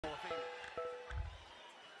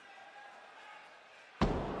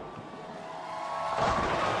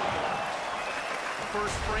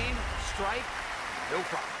first frame, strike, no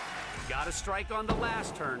problem. Got a strike on the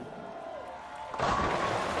last turn.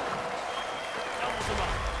 Doubles him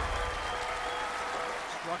up.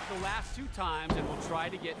 Struck the last 2 times, and we'll try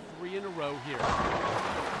to get 3 in a row here.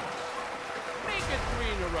 Make it 3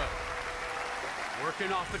 in a row.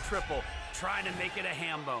 Working off a triple, trying to make it a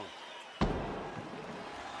ham bone.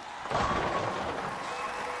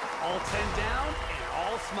 All 10 down and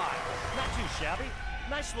all smiles. Not too shabby.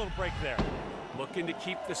 Nice little break there. Looking to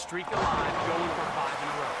keep the streak alive, going for 5 in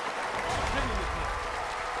a row. All 10 in the count.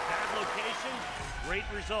 Bad location, great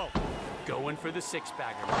result. Going for the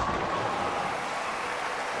 6-bagger.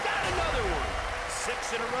 Got another one.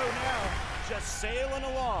 6 in a row now, just sailing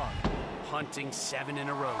along. Hunting 7 in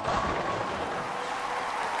a row.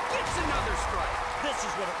 Gets another strike. This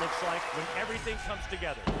is what it looks like when everything comes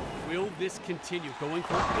together. Will this continue? Going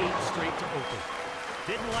for 8 straight to open.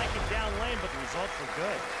 Didn't like it down lane, but the results were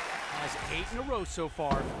good. Has 8 in a row so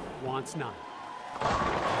far, wants 9. About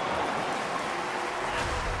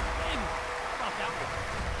that one.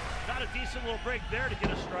 Got a decent little break there to get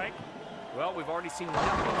a strike. Well, we've already seen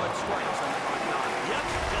nothing but strikes on the front 9. Yep,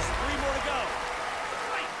 just 3 more to go.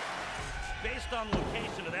 Right. Based on the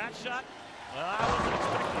location of that shot, well, I wasn't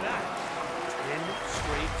expecting that. 10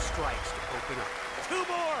 straight strikes to open up. 2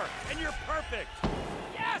 more, and you're perfect.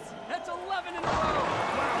 Yes! That's 11 in a row!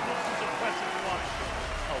 Wow, this is impressive to watch.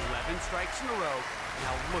 11 strikes in a row,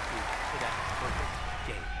 now looking for that perfect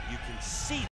game. You can see